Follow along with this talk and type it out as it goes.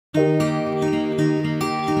Every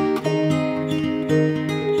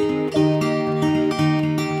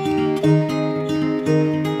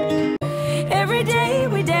day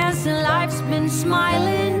we dance and life's been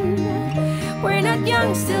smiling. We're not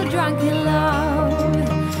young, still drunk in love.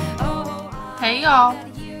 Hey y'all,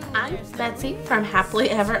 I'm Betsy from Happily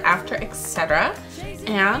Ever After Etc.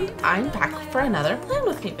 and I'm back for another Plan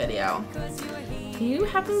With Me video. If you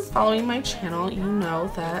have been following my channel, you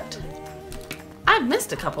know that I've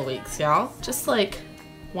missed a couple weeks, y'all. Just like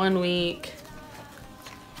 1 week,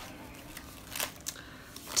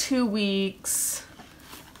 2 weeks,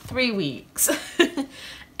 3 weeks.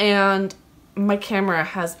 And my camera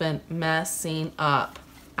has been messing up.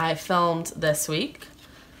 I filmed this week,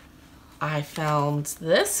 I filmed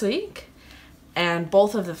this week, and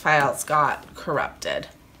both of the files got corrupted.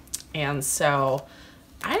 And so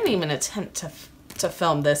I didn't even attempt to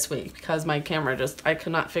film this week because my camera I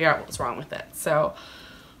could not figure out what was wrong with it. So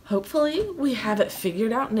hopefully we have it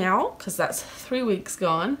figured out now, because that's 3 weeks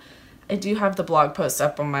gone. I do have the blog post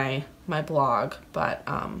up on my blog, but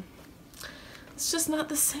it's just not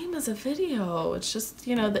the same as a video. It's just,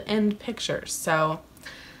 you know, the end pictures. So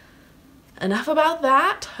enough about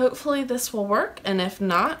that. Hopefully this will work, and if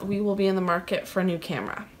not, we will be in the market for a new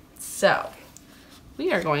camera. So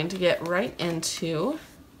we are going to get right into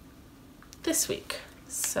this week.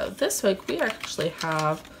 So this week we actually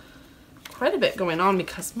have quite a bit going on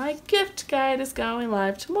because my gift guide is going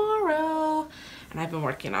live tomorrow, and I've been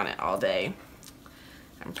working on it all day.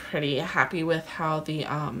 I'm pretty happy with how the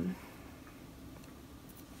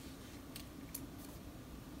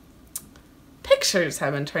pictures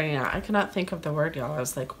have been turning out. I cannot think of the word, y'all. I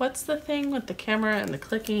was like, what's the thing with the camera and the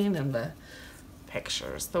clicking and the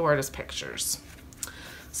pictures? The word is pictures.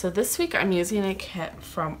 So this week I'm using a kit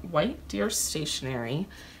from White Deer Stationery,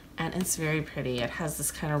 and it's very pretty. It has this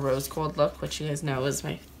kind of rose gold look, which you guys know is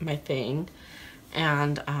my thing.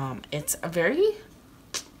 And it's a very,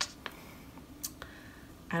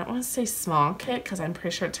 I don't want to say small kit because I'm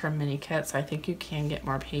pretty sure it's her mini kit, so I think you can get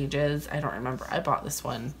more pages. I don't remember. I bought this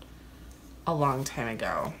one a long time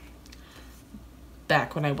ago,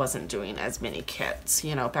 back when I wasn't doing as many kits,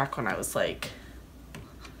 you know, back when I was like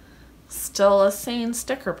still a sane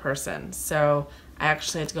sticker person. So I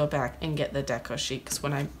actually had to go back and get the deco sheet, because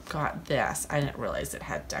when I got this I didn't realize it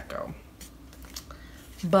had deco,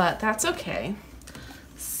 but that's okay.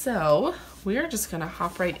 So we're just gonna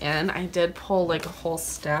hop right in. I did pull like a whole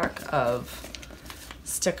stack of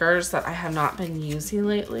stickers that I have not been using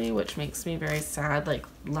lately, which makes me very sad. Like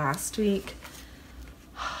last week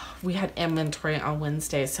we had inventory on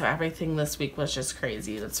Wednesday, so everything this week was just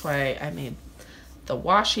crazy. That's why I made the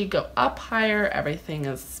washi go up higher. Everything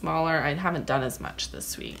is smaller. I haven't done as much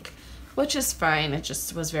this week, which is fine. It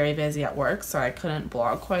just was very busy at work, so I couldn't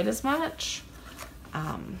blog quite as much.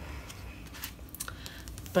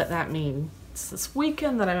 But that means this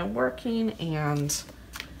weekend that I've been working and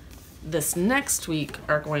this next week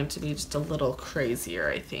are going to be just a little crazier,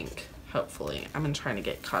 I think. Hopefully. I'm been trying to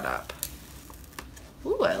get caught up.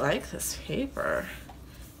 Ooh, I like this paper.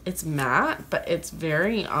 It's matte, but it's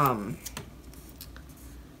very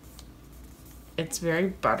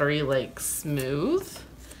buttery, like smooth,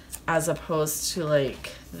 as opposed to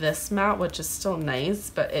like this matte, which is still nice,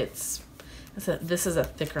 but this is a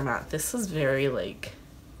thicker matte. This is very like,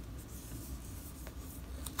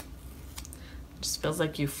 just feels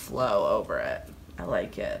like you flow over it. I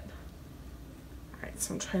like it. Alright,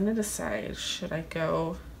 so I'm trying to decide, should I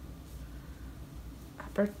go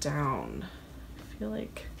up or down? I feel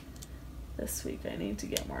like this week I need to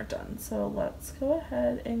get more done. So let's go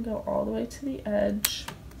ahead and go all the way to the edge.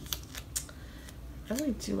 I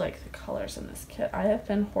really do like the colors in this kit. I have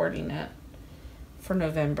been hoarding it for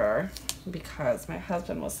November because my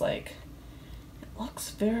husband was like, it looks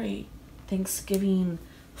very Thanksgiving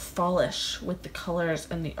fallish with the colors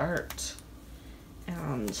and the art,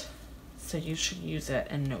 and so you should use it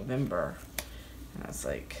in November. And I was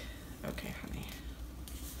like, okay honey,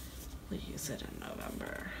 we'll use it in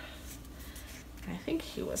November. And I think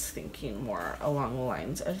he was thinking more along the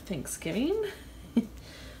lines of Thanksgiving.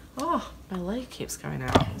 Oh, my light keeps going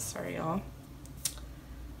out. I'm sorry y'all,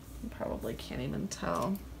 you probably can't even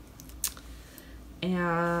tell.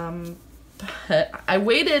 But I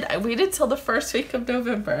waited till the first week of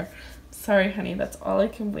November. Sorry, honey, that's all I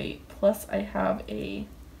can wait. Plus, I have a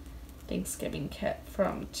Thanksgiving kit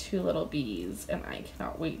from Two Little Bees, and I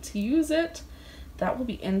cannot wait to use it. That will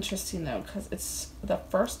be interesting, though, because it's the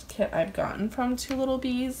first kit I've gotten from Two Little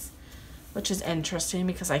Bees, which is interesting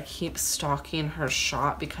because I keep stalking her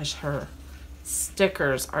shop because her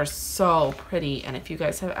stickers are so pretty. And if you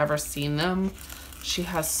guys have ever seen them, she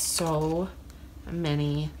has so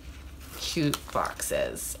many cute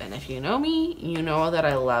foxes. And if you know me, you know that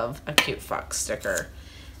I love a cute fox sticker.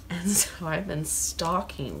 And so I've been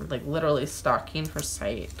stalking, like literally stalking her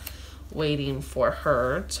site, waiting for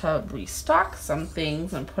her to restock some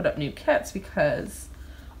things and put up new kits because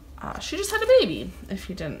she just had a baby. If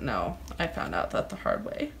you didn't know, I found out that the hard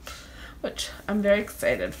way, which I'm very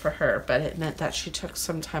excited for her, but it meant that she took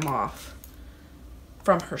some time off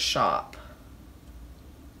from her shop,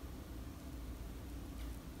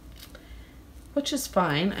 which is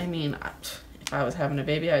fine. I mean, if I was having a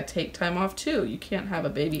baby, I'd take time off too. You can't have a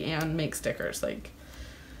baby and make stickers, like,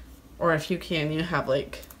 or if you can, you have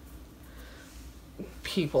like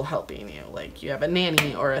people helping you, like you have a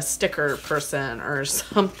nanny or a sticker person or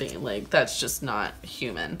something. Like, that's just not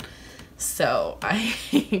human. So I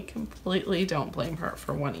completely don't blame her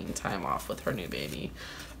for wanting time off with her new baby.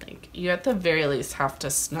 Like, you at the very least have to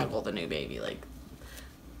snuggle the new baby. Like,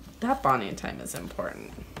 that bonding time is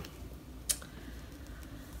important.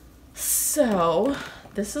 So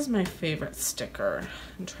this is my favorite sticker.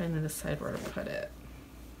 I'm trying to decide where to put it.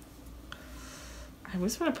 I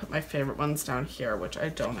always want to put my favorite ones down here, which I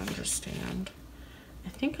don't understand. I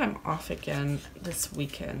think I'm off again this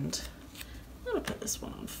weekend. I'm going to put this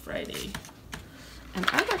one on Friday. And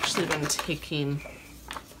I've actually been taking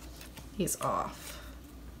these off.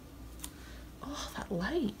 Oh, that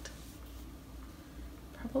light.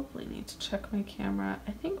 Probably need to check my camera.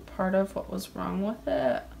 I think part of what was wrong with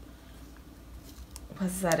it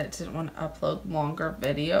was that it didn't want to upload longer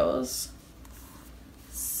videos.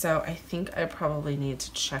 So I think I probably need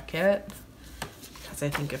to check it, because I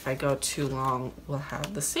think if I go too long, we'll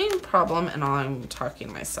have the same problem and I'm talking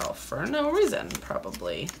to myself for no reason,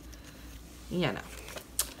 probably. You know.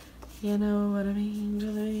 You know what I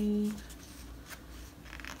mean,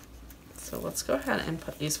 So let's go ahead and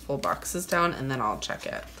put these full boxes down and then I'll check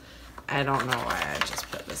it. I don't know why I just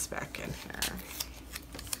put this back in here.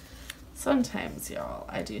 Sometimes, y'all,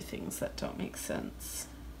 I do things that don't make sense.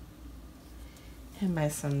 And by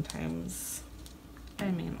sometimes,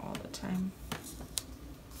 I mean all the time.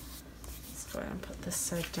 Let's go ahead and put this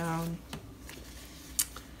side down.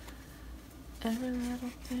 Every little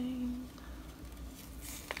thing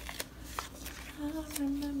I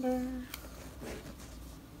remember.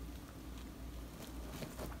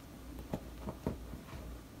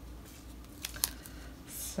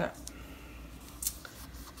 So,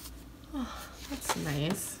 oh, that's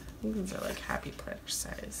nice. I think these are like happy planner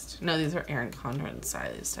sized. No, these are Erin Condren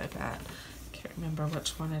sized, I bet. Can't remember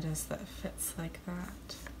which one it is that fits like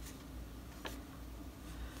that.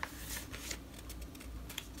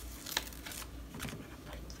 I'm gonna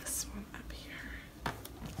put this one up here.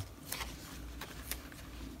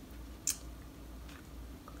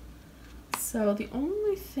 So the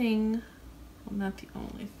only thing, well, not the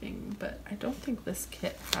only thing, but I don't think this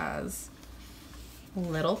kit has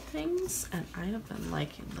little things, and I have been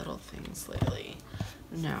liking little things lately.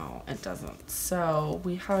 No, it doesn't. So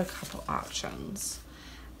we have a couple options.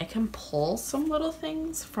 I can pull some little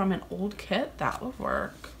things from an old kit, that would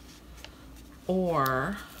work.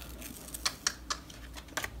 Or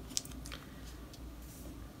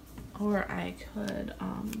I could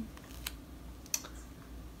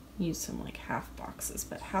use some like half boxes,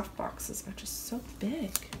 but half boxes are just so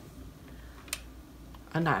big.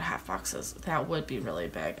 Not half boxes, that would be really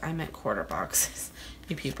big. I meant quarter boxes.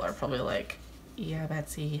 You people are probably like, yeah,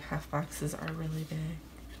 Betsy, half boxes are really big.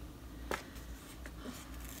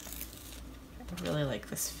 I really like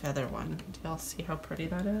this feather one. Do y'all see how pretty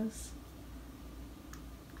that is?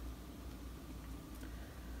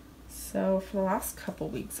 So for the last couple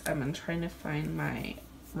weeks, I've been trying to find my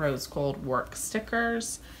rose gold work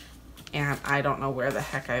stickers, and I don't know where the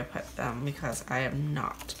heck I put them because I have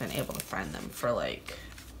not been able to find them for like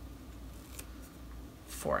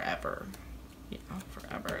forever. Yeah,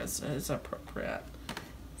 forever is appropriate.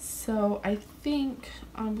 So I think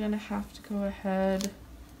I'm gonna have to go ahead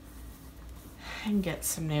and get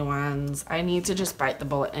some new ones. I need to just bite the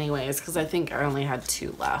bullet anyways because I think I only had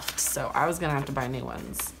 2 left, so I was gonna have to buy new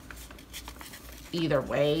ones either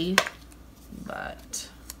way, but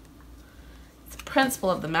it's the principle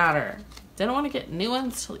of the matter. Didn't want to get new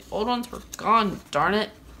ones till the old ones were gone, darn it.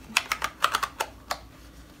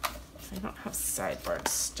 I don't have sidebar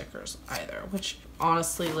stickers either, which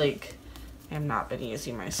honestly, like, I have not been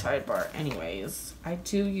using my sidebar anyways. I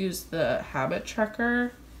do use the habit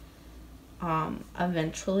tracker.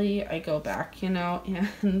 Eventually I go back, you know,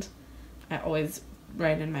 and I always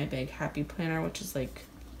write in my big happy planner, which is like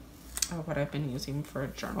what I've been using for a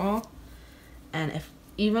journal. And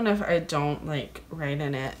even if I don't like write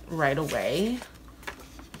in it right away,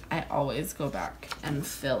 I always go back and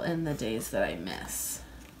fill in the days that I miss.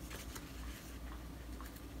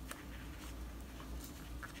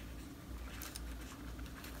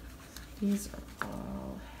 These are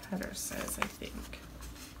all header size, I think.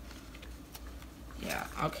 Yeah,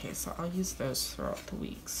 okay, so I'll use those throughout the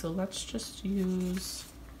week. So let's just use,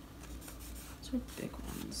 those are big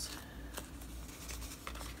ones.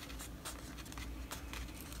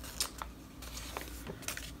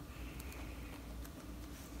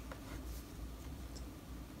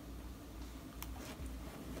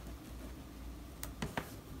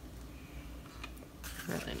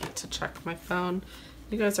 I really need to check my phone.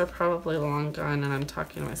 You guys are probably long gone and I'm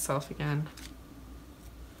talking to myself again.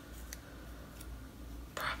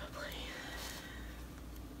 Probably.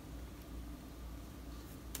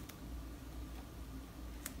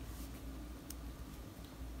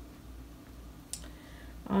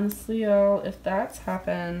 Honestly, y'all, if that's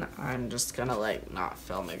happened, I'm just gonna like not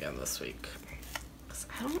film again this week. 'Cause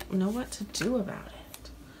I don't know what to do about it.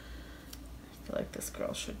 I feel like this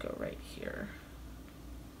girl should go right here.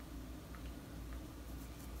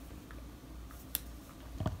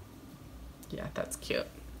 Yeah, that's cute.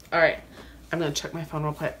 All right, I'm gonna check my phone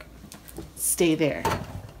real quick. Stay there.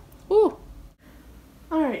 Ooh.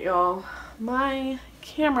 All right, y'all. My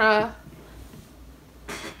camera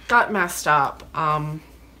got messed up.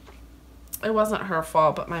 It wasn't her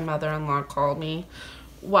fault, but my mother-in-law called me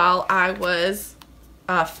while I was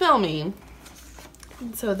filming,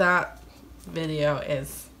 and so that video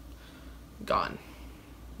is gone,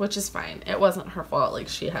 which is fine. It wasn't her fault. Like,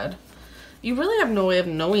 she had, you really have no way of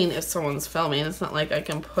knowing if someone's filming. It's not like I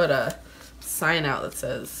can put a sign out that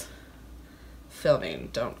says filming,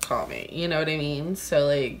 don't call me, you know what I mean? So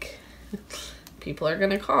like, people are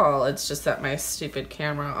gonna call. It's just that my stupid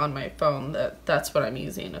camera on my phone, that's what I'm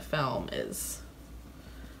using to film, is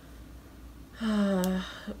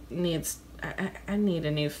needs, I need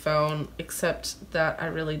a new phone, except that I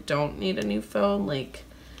really don't need a new phone. Like,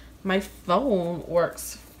 my phone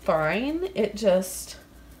works fine, it just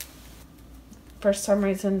for some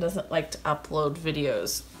reason doesn't like to upload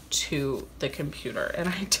videos to the computer, and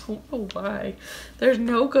I don't know why. There's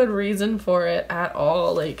no good reason for it at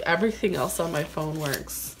all. Like, everything else on my phone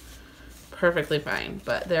works perfectly fine,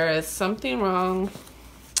 but there is something wrong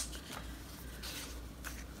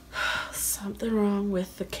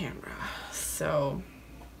with the camera. So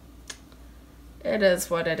it is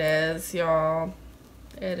what it is, y'all.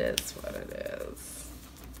 It is what it is.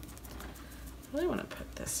 I really want to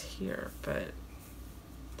put this here, but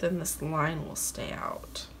then this line will stay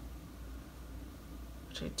out,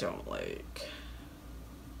 which I don't like.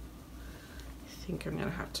 I think I'm gonna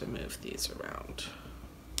have to move these around.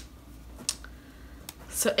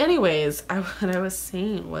 So anyways, what I was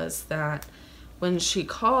saying was that when she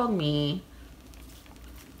called me,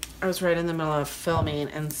 I was right in the middle of filming,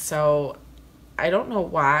 and so I don't know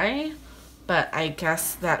why, but I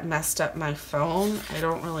guess that messed up my phone. I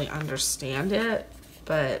don't really understand it,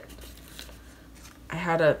 but I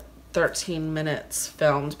had a 13 minutes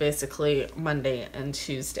filmed basically Monday and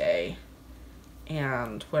Tuesday,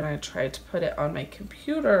 and when I tried to put it on my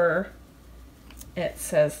computer, it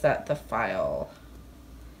says that the file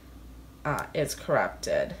is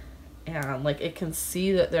corrupted, and like, it can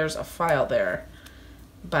see that there's a file there,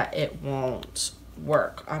 but it won't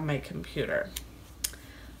work on my computer,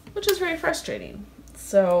 which is very frustrating.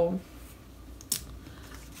 So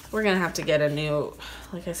we're gonna have to get a new,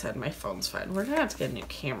 like I said, my phone's fine. We're gonna have to get a new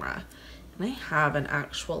camera. And I have an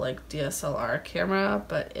actual like DSLR camera,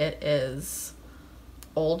 but it is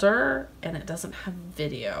older and it doesn't have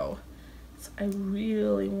video. So I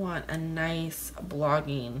really want a nice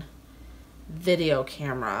blogging video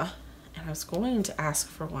camera. And I was going to ask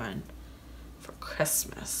for one for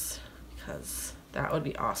Christmas, because that would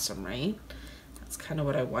be awesome, right? That's kind of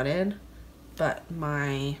what I wanted. But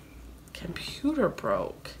my computer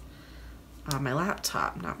broke. My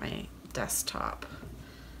laptop, not my desktop,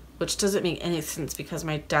 which doesn't make any sense because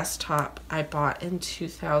my desktop I bought in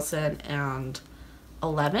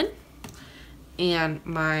 2011 and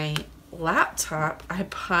my laptop I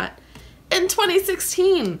bought in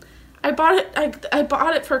 2016. I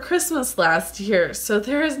bought it for Christmas last year, so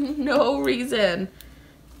there is no reason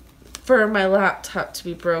for my laptop to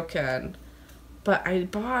be broken. But I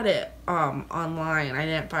bought it online. I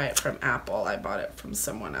didn't buy it from Apple. I bought it from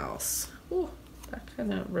someone else. Ooh, that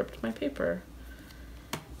kind of ripped my paper.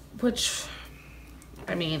 Which,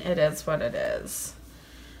 I mean, it is what it is.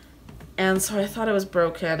 And so I thought it was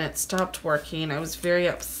broken. It stopped working. I was very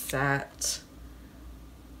upset.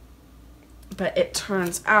 But it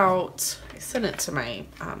turns out, I sent it to my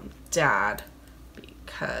dad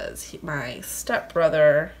because my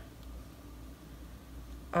stepbrother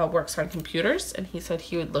works on computers, and he said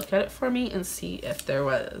he would look at it for me and see if there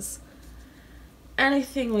was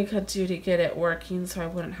anything we could do to get it working so I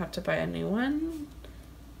wouldn't have to buy a new one.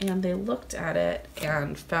 And they looked at it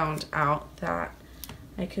and found out that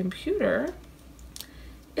my computer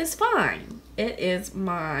is fine. It is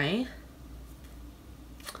my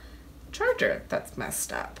charger that's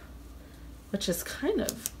messed up, which is kind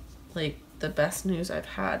of like the best news I've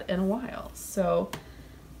had in a while. So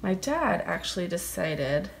my dad actually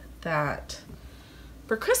decided that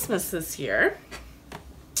for Christmas this year,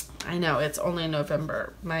 I know it's only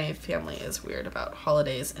November, my family is weird about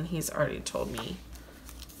holidays, and he's already told me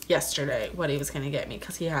yesterday what he was going to get me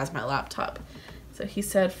because he has my laptop. So he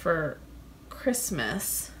said for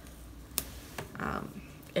Christmas,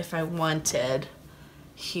 if I wanted,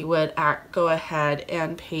 he would go ahead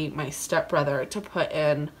and pay my stepbrother to put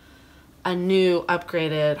in a new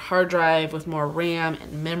upgraded hard drive with more RAM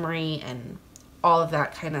and memory and all of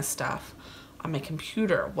that kind of stuff on my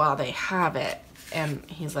computer while they have it. And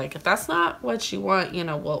he's like, if that's not what you want, you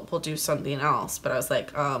know, we'll do something else. But I was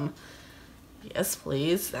like, yes,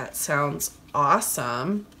 please. That sounds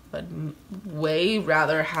awesome. But way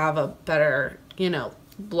rather have a better, you know,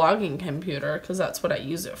 blogging computer because that's what I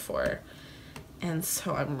use it for. And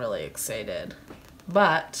so I'm really excited.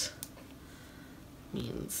 But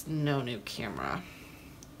means no new camera.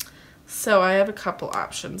 So I have a couple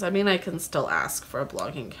options. I mean, I can still ask for a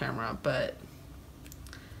blogging camera, but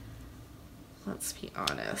let's be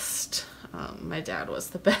honest. My dad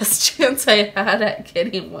was the best chance I had at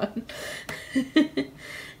getting one.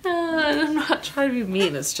 I'm not trying to be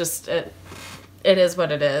mean. It's just, it is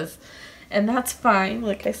what it is. And that's fine.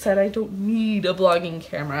 Like I said, I don't need a blogging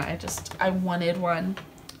camera. I wanted one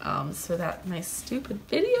so that my stupid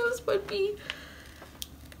videos would be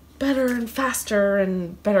better and faster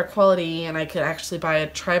and better quality, and I could actually buy a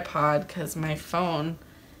tripod because my phone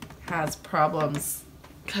has problems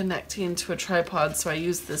connecting to a tripod, so I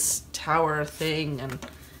use this tower thing and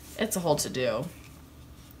it's a whole to-do.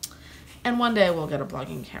 And one day I will get a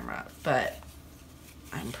blogging camera, but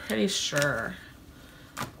I'm pretty sure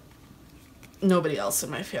nobody else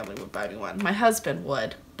in my family would buy me one. My husband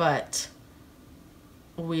would, but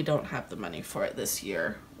we don't have the money for it this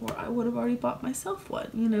year, or I would have already bought myself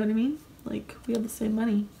one. You know what I mean? Like, we have the same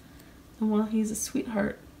money. And while he's a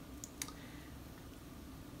sweetheart,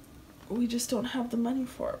 we just don't have the money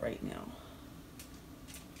for it right now.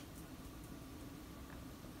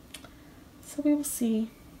 So we will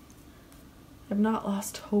see. I've not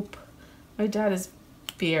lost hope. My dad is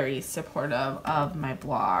very supportive of my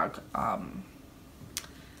blog.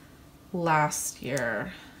 Last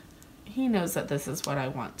year, he knows that this is what I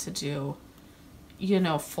want to do, you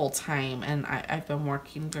know, full time, and I've been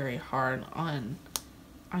working very hard on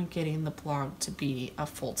getting the blog to be a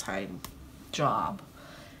full-time job.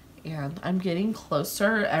 And I'm getting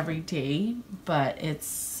closer every day, but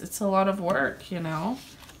it's a lot of work, you know.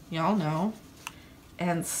 Y'all know.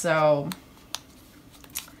 And so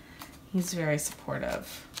he's very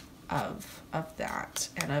supportive of that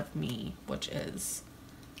and of me, which is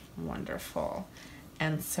wonderful.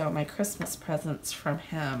 And so my Christmas presents from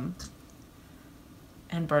him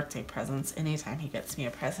and birthday presents, anytime he gets me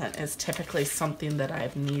a present, is typically something that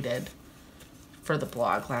I've needed for the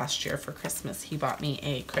blog. Last year for Christmas, he bought me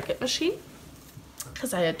a Cricut machine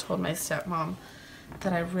because I had told my stepmom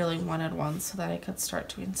that I really wanted one so that I could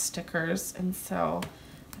start doing stickers. And so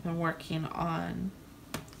I've been working on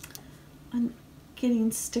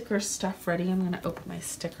getting sticker stuff ready. I'm going to open my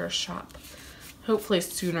sticker shop hopefully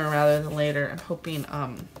sooner rather than later. I'm hoping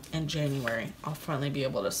in January I'll finally be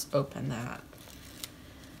able to open that.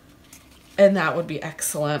 And that would be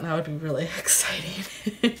excellent. That would be really exciting.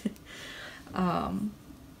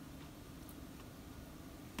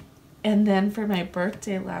 And then for my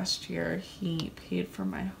birthday last year, he paid for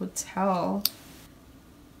my hotel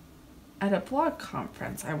at a blog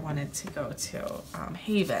conference I wanted to go to,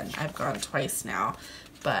 Haven. I've gone twice now,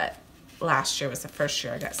 but last year was the first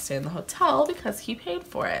year I got to stay in the hotel because he paid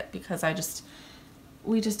for it, because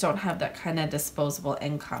we just don't have that kind of disposable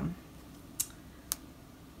income.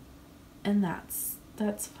 And that's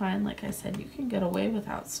fine. Like I said, you can get away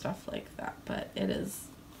without stuff like that, but it is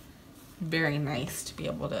very nice to be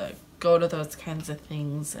able to go to those kinds of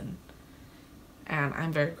things, and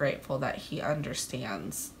I'm very grateful that he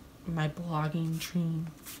understands my blogging dream,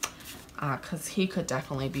 because he could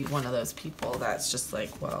definitely be one of those people that's just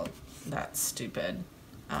like, well, that's stupid,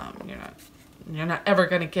 you're not ever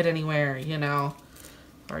gonna get anywhere, you know,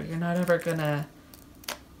 or you're not ever gonna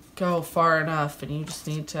go far enough and you just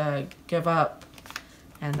need to give up.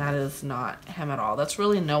 And that is not him at all. That's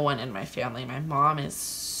really no one in my family. My mom is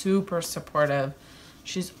super supportive.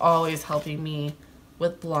 She's always helping me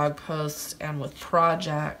with blog posts and with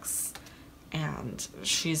projects. And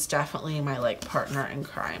she's definitely my like partner in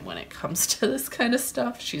crime when it comes to this kind of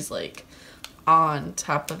stuff. She's like on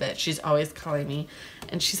top of it. She's always calling me,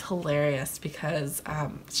 and she's hilarious because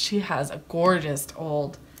she has a gorgeous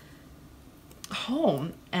old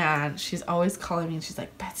home, and she's always calling me, and she's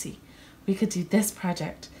like, Betsy, we could do this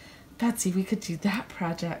project. Betsy, we could do that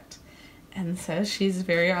project. And so she's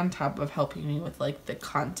very on top of helping me with like the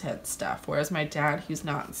content stuff, whereas my dad, he's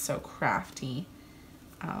not so crafty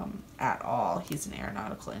at all. He's an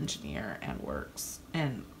aeronautical engineer and works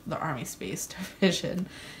in the Army Space Division,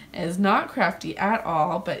 is not crafty at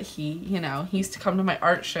all, but he, you know, he used to come to my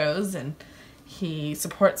art shows, and he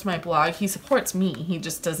supports my blog. He supports me. He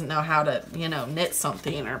just doesn't know how to, you know, knit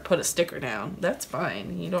something or put a sticker down. That's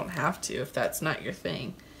fine. You don't have to if that's not your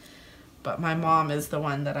thing. But my mom is the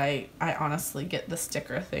one that I honestly get the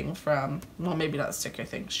sticker thing from. Well, maybe not the sticker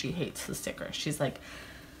thing. She hates the sticker. She's like,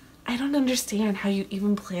 I don't understand how you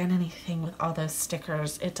even plan anything with all those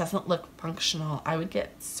stickers. It doesn't look functional. I would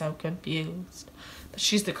get so confused. But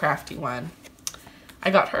she's the crafty one.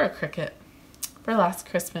 I got her a Cricut for last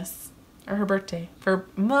Christmas, or her birthday, for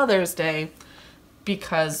Mother's Day,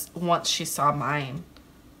 because once she saw mine,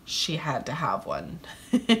 she had to have one.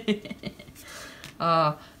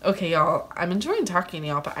 Okay, y'all, I'm enjoying talking to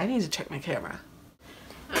y'all, but I need to check my camera.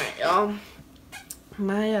 Alright, y'all.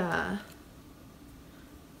 My,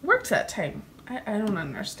 works that time. I don't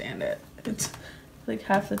understand it. It's like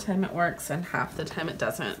half the time it works and half the time it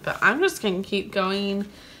doesn't. But I'm just going to keep going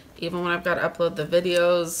even when I've got to upload the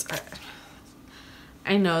videos.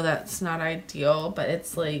 I know that's not ideal, but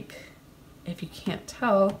it's like, if you can't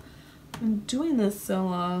tell, I'm doing this so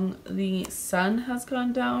long, the sun has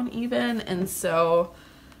gone down even, and so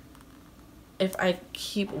if I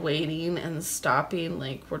keep waiting and stopping,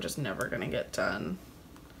 like, we're just never gonna get done.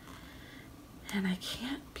 And I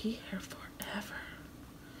can't be here forever.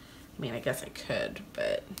 I mean, I guess I could,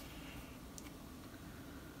 but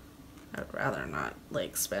I'd rather not,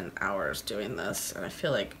 like, spend hours doing this. And I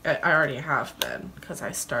feel like I already have been, because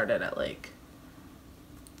I started at, like,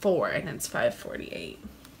 4 and it's 5:48.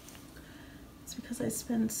 It's because I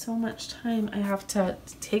spend so much time. I have to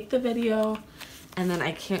take the video, and then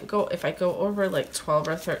I can't go, if I go over, like, 12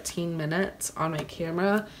 or 13 minutes on my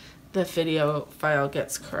camera, the video file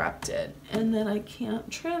gets corrupted, and then I can't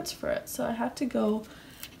transfer it. So I have to go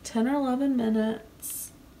 10 or 11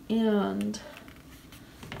 minutes and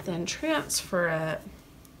then transfer it,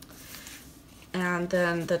 and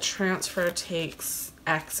then the transfer takes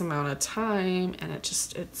X amount of time, and it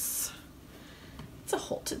just, it's a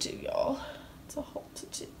whole to-do, y'all. It's a whole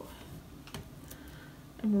to-do.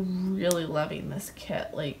 I'm really loving this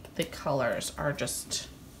kit. Like, the colors are just,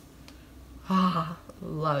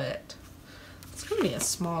 love it. It's gonna be a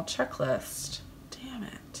small checklist. Damn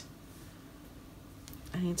it.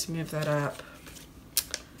 I need to move that up.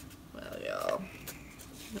 Well, y'all,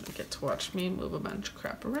 you're gonna get to watch me move a bunch of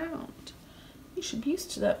crap around. You should be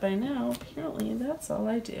used to that by now. Apparently, that's all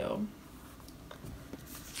I do.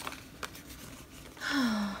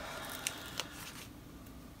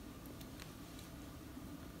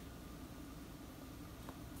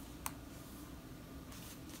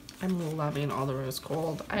 I'm loving all the rose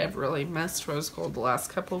gold. I have really missed rose gold the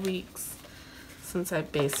last couple weeks, since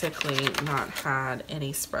I've basically not had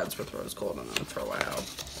any spreads with rose gold in them for a while.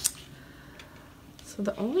 So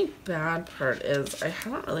the only bad part is I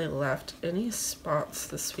haven't really left any spots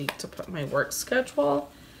this week to put my work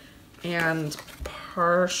schedule, and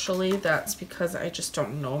partially that's because I just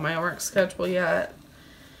don't know my work schedule yet.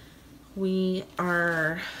 We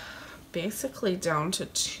are basically down to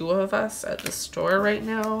 2 of us at the store right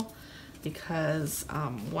now, because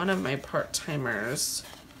one of my part-timers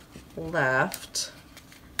left.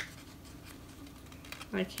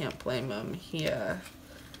 I can't blame him.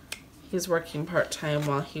 He's working part-time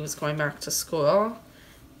while he was going back to school,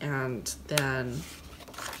 and then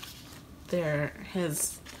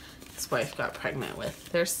his wife got pregnant with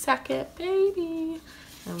their second baby,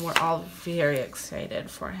 and we're all very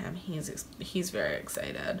excited for him. He's very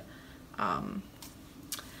excited.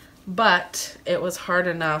 But it was hard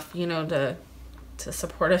enough, you know, to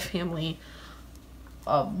support a family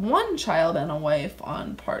of 1 child and a wife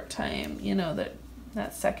on part-time. You know,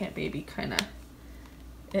 that second baby kind of,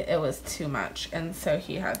 it was too much, and so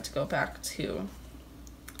he had to go back to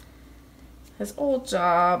his old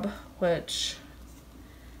job, which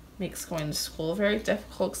makes going to school very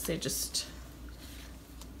difficult, because they just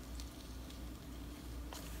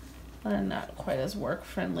not quite as work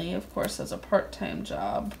friendly, of course, as a part-time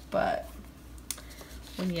job, but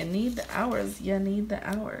when you need the hours, you need the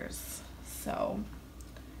hours. So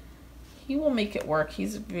he will make it work.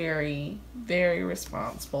 He's very, very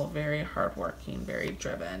responsible, very hardworking, very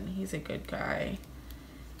driven. He's a good guy.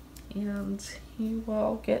 And he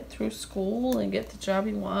will get through school and get the job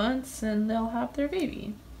he wants, and they'll have their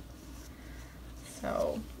baby.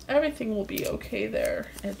 So everything will be okay there.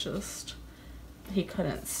 It just, he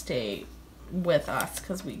couldn't stay with us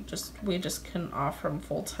because we just couldn't offer him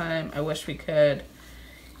full time. I wish we could.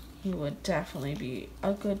 He would definitely be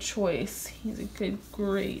a good choice. He's a good,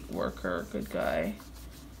 great worker, good guy.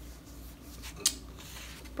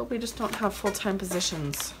 But we just don't have full-time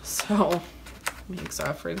positions, so makes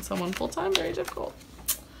offering someone full-time very difficult.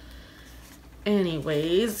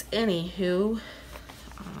 Anyways, anywho,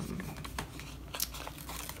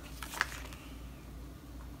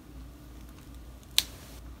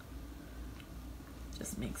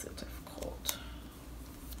 just makes it difficult.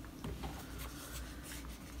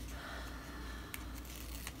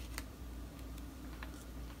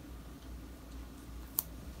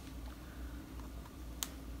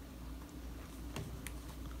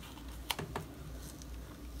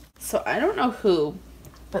 So I don't know who,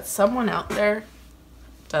 but someone out there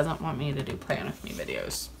doesn't want me to do plan with me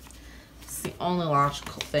videos. It's the only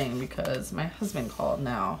logical thing because my husband called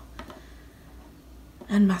now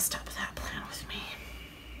and messed up that plan with me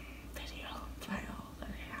video file that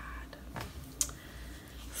I had.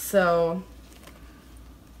 So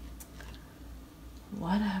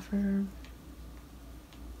whatever.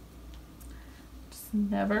 Just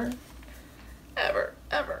never, ever,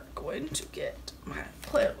 ever going to get my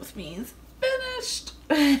plan with me finished.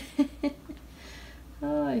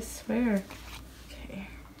 Oh, I swear. Okay.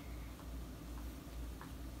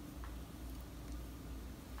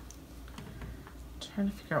 Trying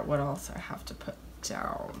to figure out what else I have to put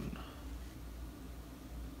down.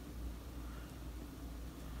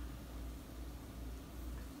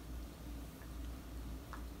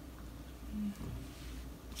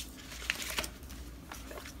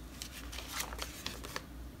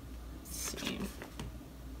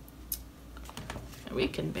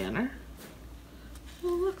 Weekend banner. Oh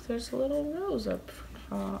look, there's a little rose up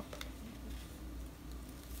top.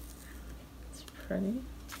 It's pretty.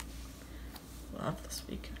 Love this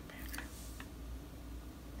weekend banner.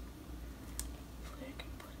 Hopefully I can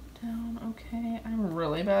put it down okay. I'm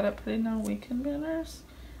really bad at putting down weekend banners.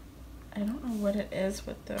 I don't know what it is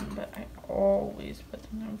with them, but I always put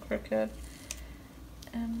them down crooked.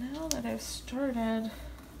 And now that I've started,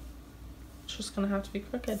 it's just gonna have to be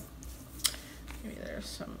crooked. Maybe there's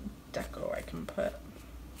some deco I can put.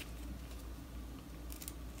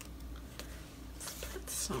 Let's put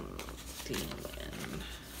some deal in.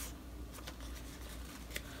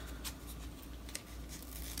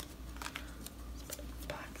 Let's put a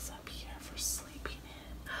box up here for sleeping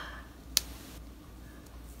in.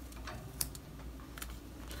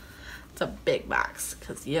 It's a big box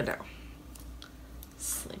because, you know,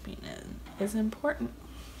 sleeping in is important.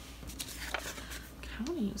 How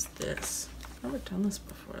do I use this? I've never done this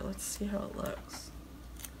before. Let's see how it looks.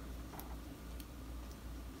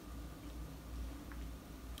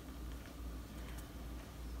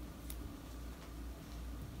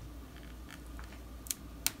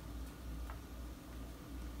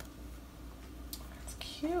 It's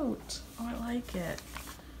cute. Oh, I like it.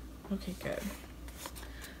 Okay, good.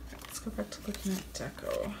 Let's go back to looking at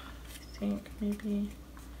deco. I think maybe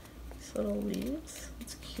these little leaves.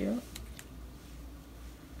 It's cute.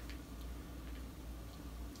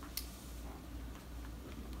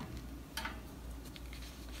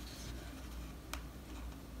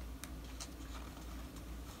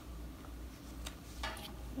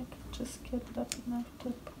 Just get it up enough to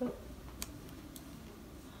put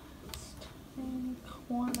this tiny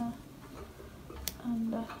corner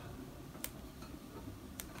under.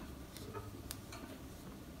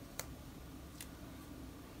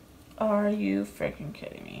 Are you freaking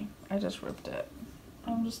kidding me? I just ripped it.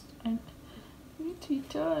 I need to be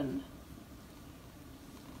done.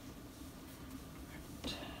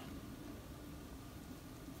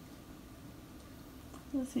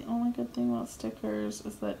 That's the only good thing about stickers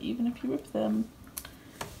is that even if you rip them,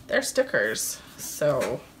 they're stickers.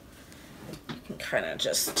 So you can kind of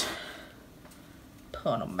just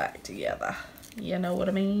put them back together. You know what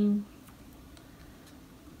I mean?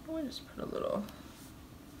 I just put a little.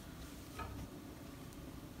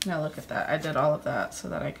 Now look at that. I did all of that so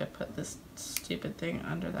that I could put this stupid thing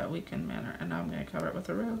under that weekend banner, and now I'm going to cover it with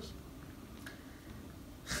a rose.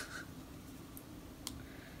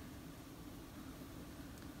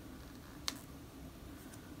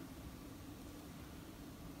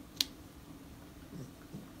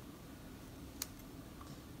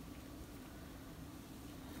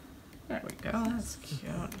 There we go, that's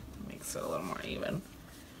cute. Let me makes it a little more even.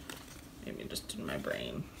 Maybe just in my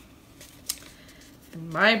brain. In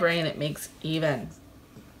my brain, it makes even.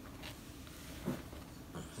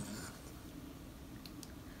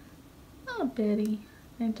 Oh, Betty,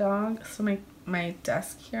 my dog. So my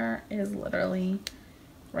desk here is literally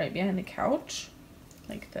right behind the couch.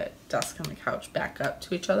 Like the desk and the couch back up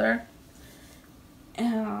to each other.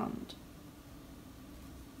 And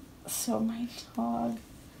so my dog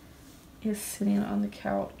is sitting on the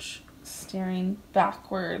couch, staring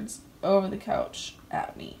backwards over the couch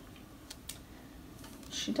at me.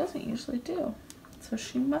 She doesn't usually do. So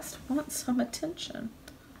she must want some attention.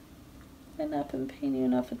 I've not been paying you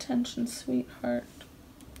enough attention, sweetheart.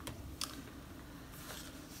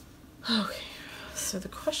 Okay, so the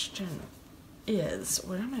question is,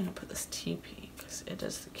 where am I going to put this teepee? Because it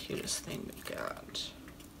is the cutest thing we've got.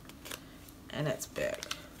 And it's big.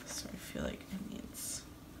 So I feel like it's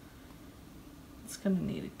going to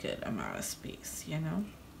need a good amount of space, you know?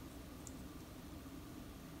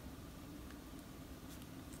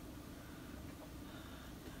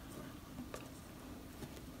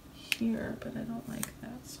 Here, but I don't like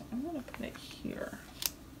that, so I'm going to put it here.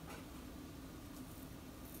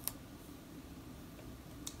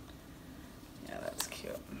 Yeah, that's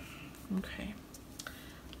cute. Okay.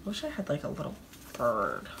 Wish I had like a little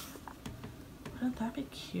bird. Wouldn't that be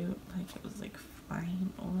cute? Like it was like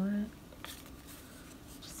flying over it.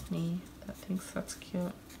 Just me that thinks that's cute.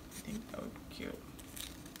 I think that would be cute.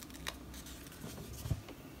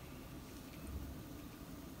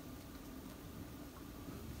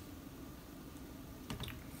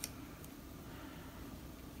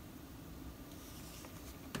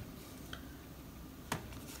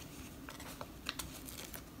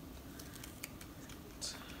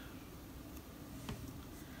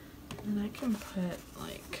 And I can put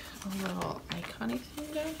like a little icon-y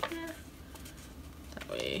thing down here. That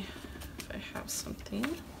way, if I have something,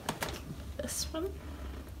 this one,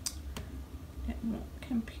 it won't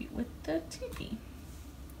compete with the TV.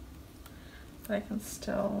 But I can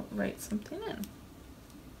still write something in.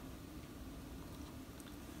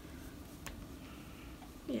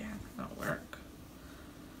 Yeah, that'll work.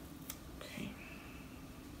 Okay.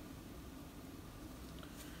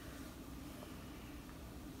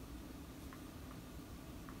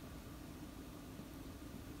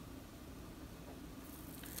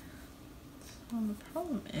 Well, the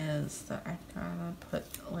problem is that I've gotta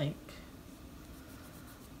put like,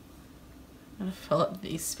 I'm gonna fill up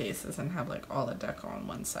these spaces and have like all the deco on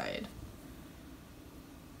one side.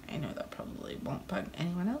 I know that probably won't bug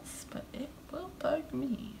anyone else, but it will bug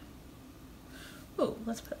me. Oh,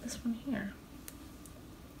 let's put this one here.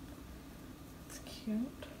 That's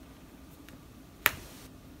cute.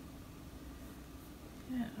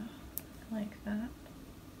 Yeah, I like that.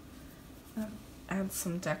 Add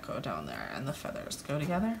some deco down there and the feathers go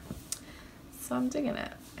together. So I'm digging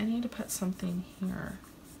it. I need to put something here.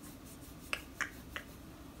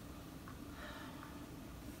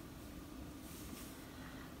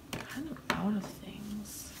 I'm kind of out of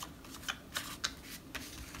things.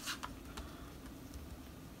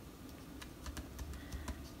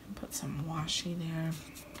 And put some washi there.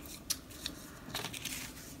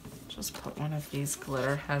 Just put one of these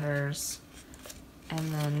glitter headers.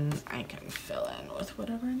 And then I can fill in with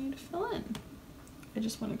whatever I need to fill in. I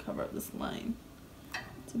just want to cover up this line.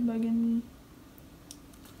 It's bugging me.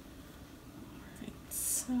 Alright,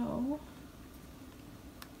 so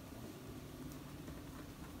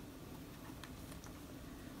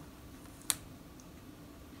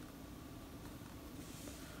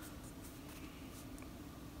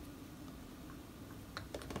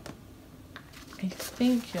I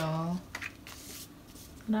think, y'all,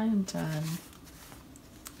 that I am done.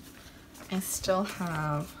 I still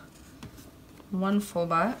have one full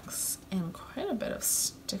box and quite a bit of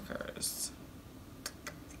stickers.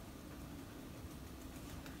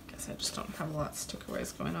 I guess I just don't have a lot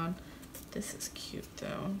sticker-wise going on. This is cute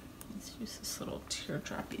though. Let's use this little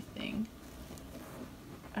teardroppy thing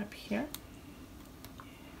up here.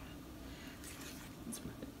 Let's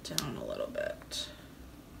move it down a little bit.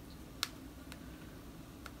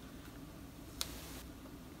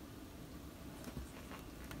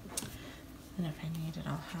 And if I need it,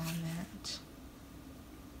 I'll have it.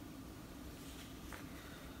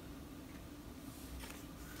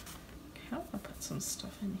 Okay, I want to put some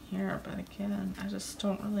stuff in here, but again, I just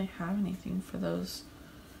don't really have anything for those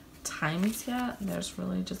times yet. There's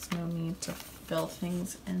really just no need to fill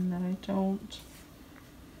things in that I don't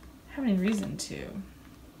have any reason to.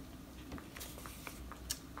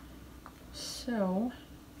 So,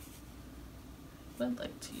 I would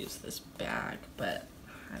like to use this bag, but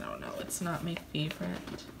I don't know, it's not my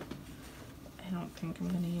favorite. don't think I'm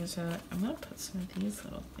gonna use it. I'm gonna put some of these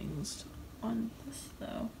little things on this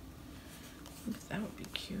though. I think that would be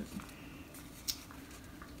cute.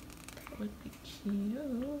 That would be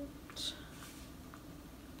cute.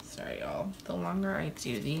 Sorry y'all, the longer I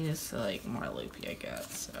do these, the like more loopy I get,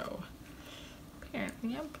 so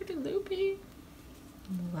apparently I'm pretty loopy.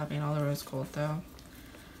 I'm loving all the rose gold though.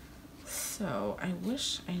 So I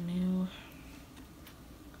wish I knew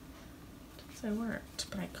I worked,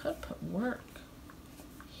 but I could put work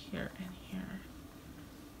here and here.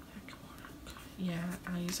 That could work. Yeah,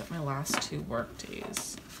 I'll use up my last 2 work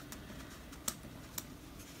days.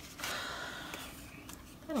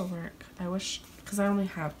 That'll work. I wish, because I only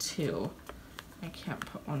have 2. I can't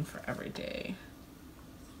put one for every day.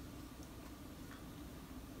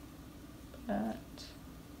 But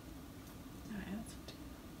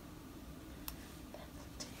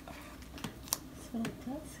so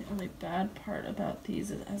that's the only bad part about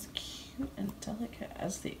these, is as cute and delicate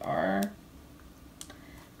as they are,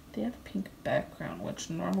 they have a pink background, which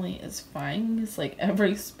normally is fine. It's like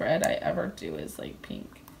every spread I ever do is like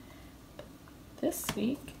pink. But this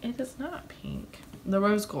week it is not pink. The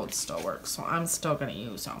rose gold still works, so I'm still gonna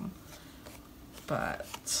use them.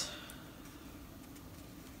 But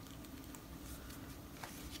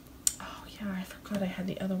oh yeah, I forgot I had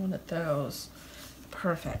the other one of those.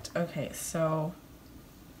 Perfect. Okay, so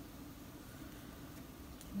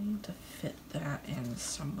I need to fit that in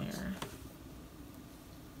somewhere.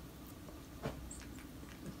 I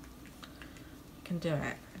can do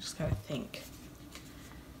it. I just gotta think.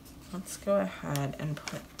 Let's go ahead and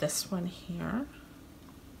put this one here.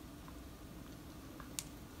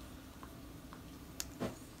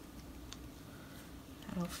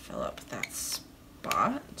 That'll fill up that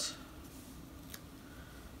spot.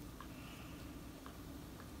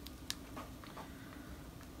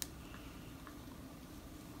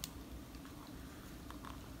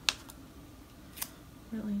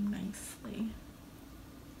 Really nicely.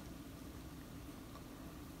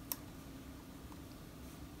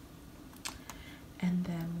 And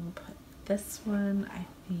then we'll put this one, I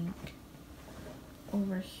think,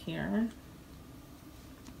 over here.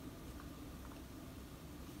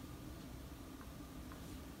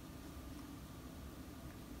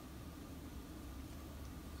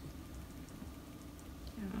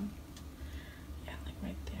 Yeah, like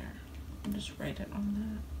right there. I'll just write it on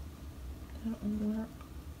that. That will work.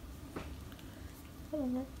 That'll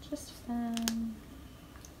work just fine.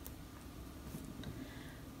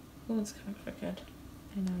 Oh, it's kind of crooked.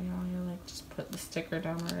 I know y'all, you're like, just put the sticker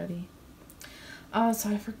down already. Oh, so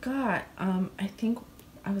I forgot. I think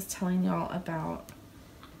I was telling y'all about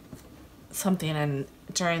something and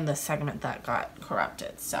during the segment that got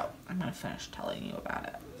corrupted. So I'm gonna finish telling you about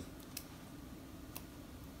it.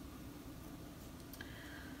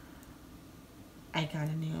 I got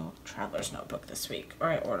a new traveler's notebook this week, or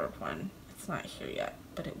I ordered one. It's not here yet,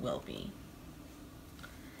 but it will be.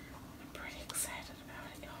 I'm pretty excited about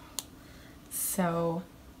it, y'all. So,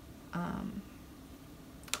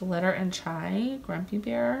 Glitter and Chai, Grumpy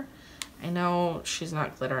Bear. I know she's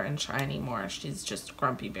not Glitter and Chai anymore. She's just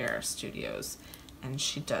Grumpy Bear Studios, and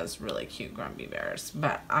she does really cute Grumpy Bears.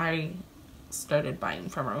 But I started buying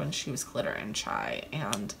from her when she was Glitter and Chai,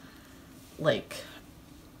 and like,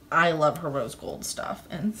 I love her rose gold stuff,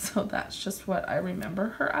 and so that's just what I remember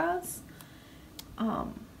her as.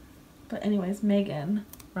 But anyways, Megan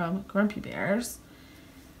from Grumpy Bears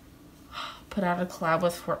put out a collab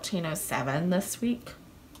with 1407 this week.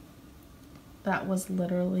 That was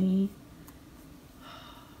literally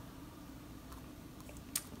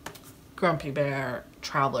Grumpy Bear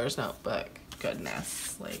Traveler's Notebook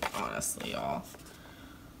goodness. Like, honestly, y'all,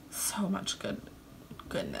 so much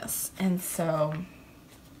goodness. And so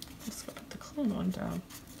let's go put the clean one down.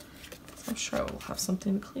 I'm sure we'll have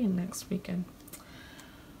something to clean next weekend.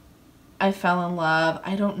 I fell in love.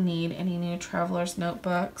 I don't need any new Traveler's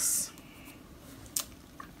Notebooks.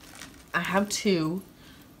 I have 2,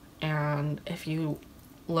 and if you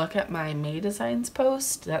look at my May Designs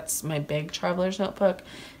post, that's my big Traveler's Notebook.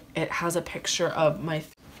 It has a picture of my,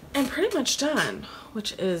 I'm pretty much done,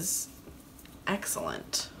 which is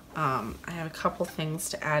excellent. I have a couple things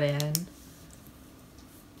to add in.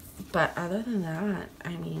 But other than that, I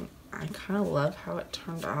mean, I kind of love how it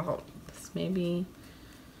turned out. This may be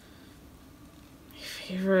my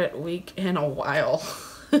favorite week in a while.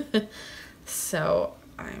 So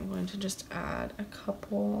I'm going to just add a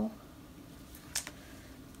couple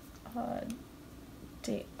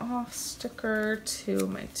day off sticker to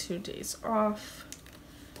my 2 days off,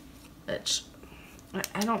 which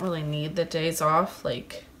I don't really need the days off,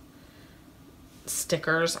 like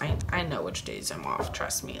stickers. I know which days I'm off,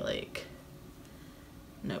 trust me. Like,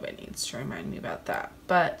 nobody needs to remind me about that.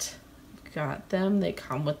 But I've got them. They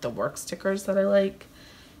come with the work stickers that I like,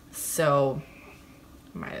 so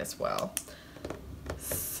might as well.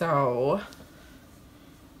 So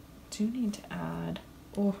do need to add,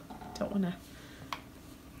 oh, don't want to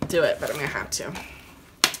do it, but I'm gonna have to.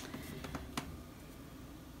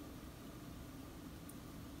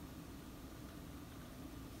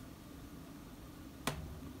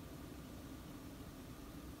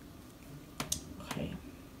 Okay.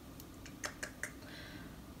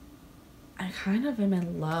 I kind of am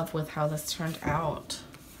in love with how this turned out.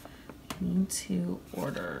 I need to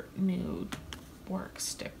order new work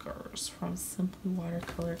stickers from Simply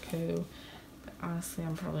Watercolor Co. But honestly,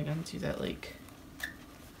 I'm probably gonna do that like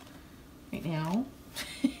right now.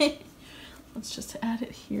 Let's just add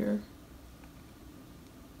it here.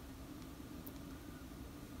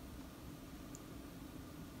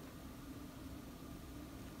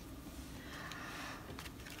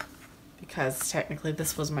 Because technically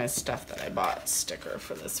this was my stuff that I bought sticker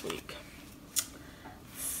for this week.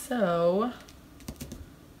 So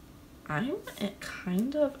I'm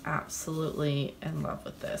kind of absolutely in love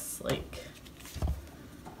with this, like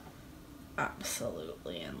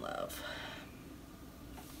absolutely in love.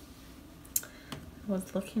 I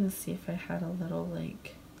was looking to see if I had a little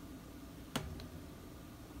like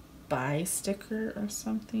buy sticker or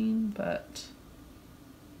something, but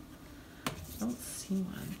I don't see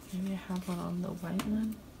one. Maybe I have one on the white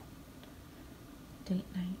one. Date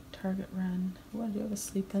night, Target run. Oh, I do have a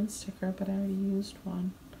sleep in sticker, but I already used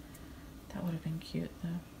one. That would have been cute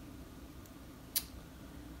though.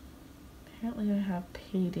 Apparently I have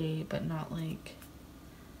payday, but not like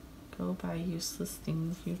go buy useless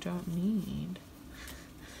things you don't need.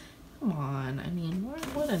 Come on, I mean, why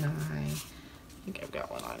wouldn't I? I think I've got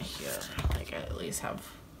one on here. Like I at least have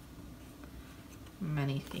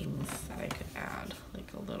many things that I could add, like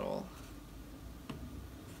a little.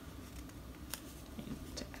 I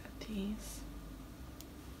need to add these.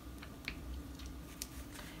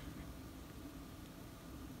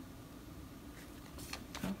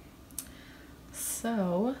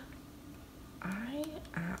 So I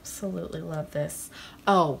absolutely love this.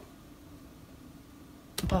 Oh,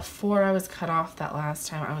 before I was cut off that last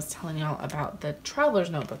time, I was telling y'all about the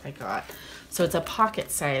traveler's notebook I got. So it's a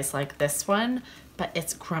pocket size like this one, but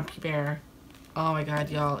it's Grumpy Bear. Oh my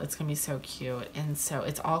god, y'all, it's gonna be so cute. And so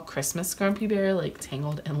it's all Christmas Grumpy Bear, like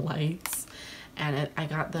tangled in lights. And I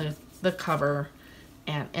got the cover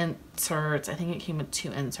and inserts. I think it came with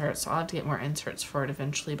 2 inserts, so I'll have to get more inserts for it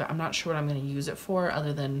eventually, but I'm not sure what I'm going to use it for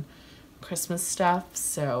other than Christmas stuff.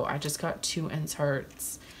 So I just got 2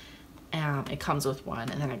 inserts. It comes with one,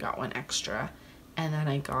 and then I got one extra, and then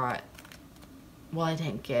I got, well, I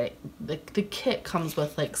didn't get it. The kit comes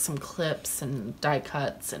with like some clips and die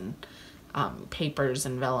cuts and papers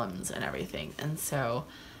and vellums and everything. And so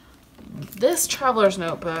this traveler's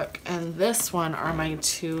notebook and this one are my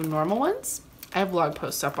 2 normal ones. I have blog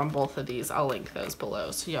posts up on both of these. I'll link those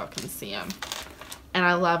below so y'all can see them. And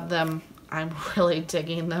I love them. I'm really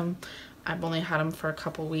digging them. I've only had them for a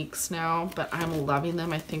couple weeks now, but I'm loving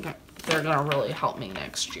them. I think they're gonna really help me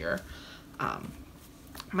next year.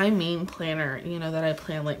 My main planner, you know, that I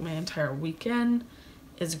plan like my entire weekend,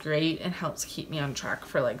 is great and helps keep me on track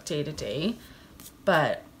for like day to day.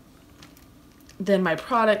 But then my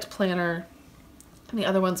product planner and the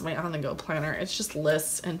other one's my on the go planner. It's just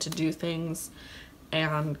lists and to do things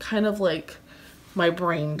and kind of like my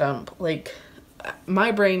brain dump. Like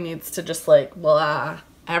my brain needs to just like blah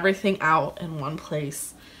everything out in one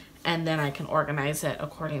place, and then I can organize it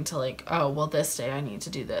according to like, oh well, this day I need to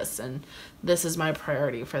do this and this is my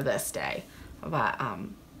priority for this day. But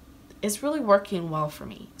it's really working well for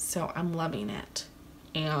me, so I'm loving it.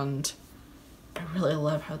 And I really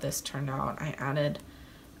love how this turned out. I added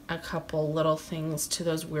a couple little things to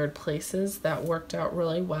those weird places that worked out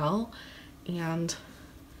really well. And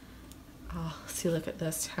see, look at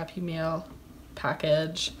this Happy Meal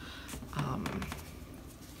package.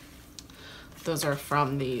 Those are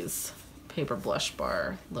from these paper blush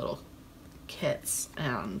bar little kits,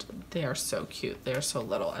 and they are so cute. They are so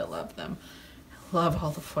little. I love them. I love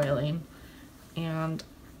all the foiling, and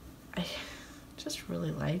I just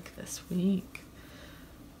really like this week.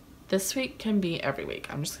 This week can be every week.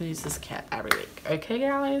 I'm just gonna use this kit every week. Okay,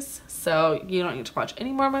 guys? So you don't need to watch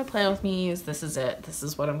any more of my plan with me's. This is it. This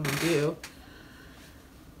is what I'm gonna do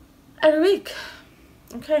every week.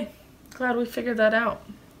 Okay, glad we figured that out.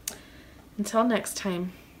 Until next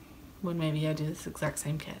time, when maybe I do this exact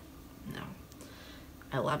same kit. No.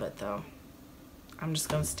 I love it though. I'm just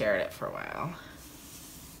gonna stare at it for a while.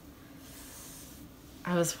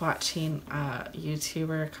 I was watching a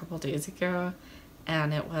YouTuber a couple days ago,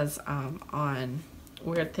 and it was on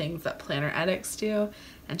weird things that planner addicts do,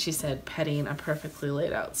 and she said petting a perfectly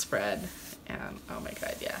laid out spread, and oh my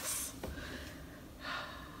god, yes.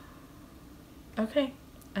 Okay,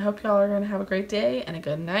 I hope y'all are gonna have a great day and a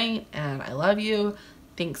good night, and I love you.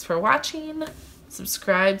 Thanks for watching.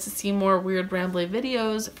 Subscribe to see more weird rambly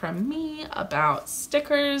videos from me about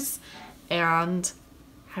stickers, and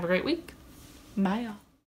have a great week. Bye y'all.